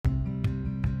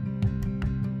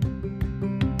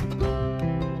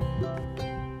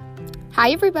Hi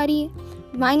everybody,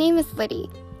 my name is Liddy,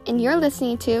 and you're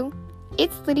listening to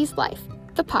It's Liddy's Life,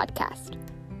 the podcast.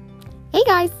 Hey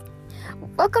guys,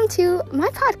 welcome to my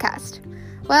podcast.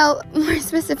 Well, more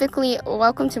specifically,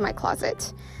 welcome to my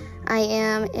closet. I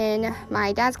am in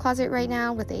my dad's closet right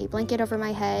now with a blanket over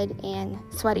my head and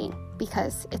sweating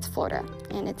because it's Florida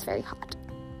and it's very hot.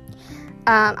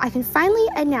 I can finally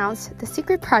announce the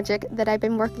secret project that I've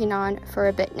been working on for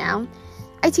a bit now.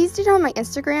 I teased it on my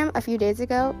Instagram a few days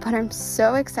ago, but I'm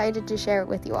so excited to share it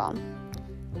with you all.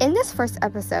 In this first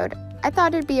episode, I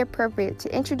thought it'd be appropriate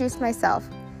to introduce myself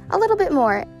a little bit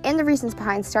more and the reasons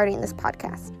behind starting this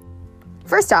podcast.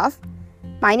 First off,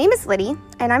 my name is Liddy,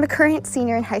 and I'm a current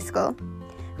senior in high school,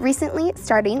 recently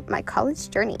starting my college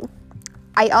journey.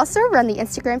 I also run the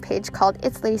Instagram page called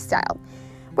It's Liddy Style,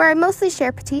 where I mostly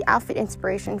share petite outfit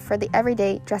inspiration for the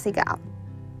everyday dressy gal.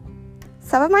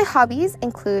 Some of my hobbies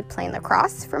include playing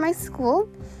lacrosse for my school,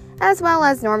 as well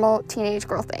as normal teenage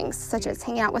girl things, such as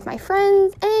hanging out with my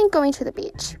friends and going to the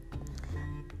beach.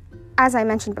 As I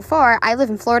mentioned before, I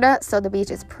live in Florida, so the beach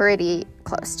is pretty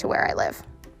close to where I live.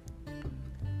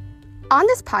 On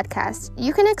this podcast,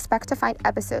 you can expect to find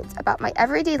episodes about my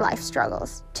everyday life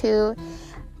struggles to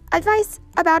advice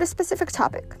about a specific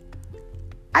topic.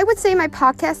 I would say my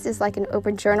podcast is like an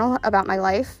open journal about my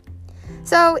life.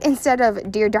 So instead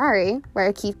of Dear Diary, where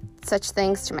I keep such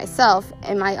things to myself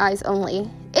and my eyes only,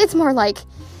 it's more like,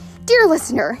 Dear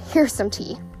listener, here's some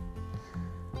tea.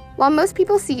 While most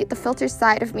people see the filtered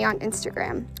side of me on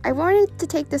Instagram, I wanted to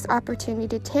take this opportunity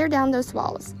to tear down those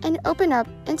walls and open up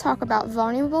and talk about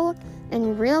vulnerable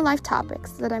and real-life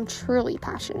topics that I'm truly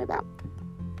passionate about.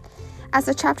 As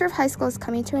the chapter of high school is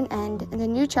coming to an end and the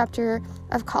new chapter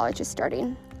of college is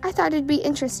starting, I thought it'd be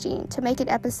interesting to make an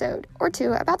episode or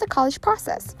two about the college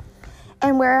process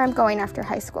and where I'm going after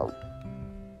high school.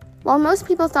 While most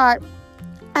people thought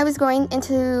I was going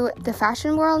into the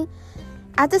fashion world,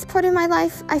 at this point in my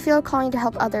life, I feel a calling to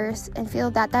help others and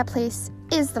feel that that place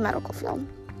is the medical field.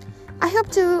 I hope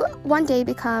to one day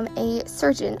become a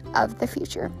surgeon of the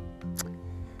future.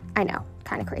 I know,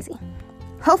 kind of crazy.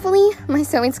 Hopefully, my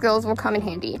sewing skills will come in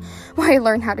handy while I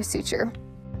learn how to suture.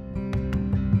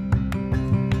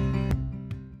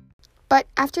 But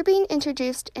after being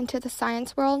introduced into the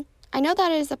science world, I know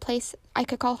that it is a place I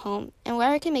could call home and where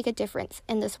I can make a difference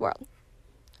in this world.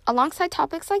 Alongside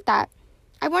topics like that,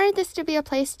 I wanted this to be a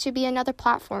place to be another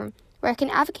platform where I can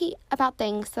advocate about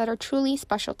things that are truly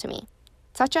special to me,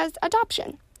 such as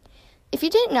adoption. If you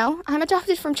didn't know, I'm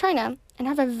adopted from China and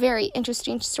have a very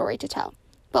interesting story to tell,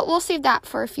 but we'll save that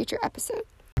for a future episode.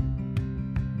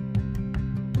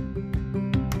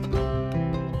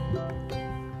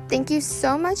 Thank you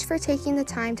so much for taking the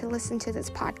time to listen to this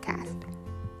podcast.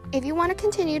 If you want to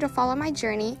continue to follow my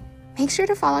journey, make sure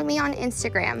to follow me on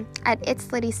Instagram at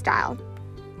It's Liddy Style.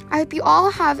 I hope you all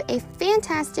have a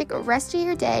fantastic rest of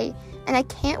your day, and I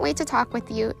can't wait to talk with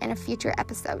you in a future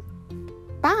episode.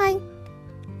 Bye!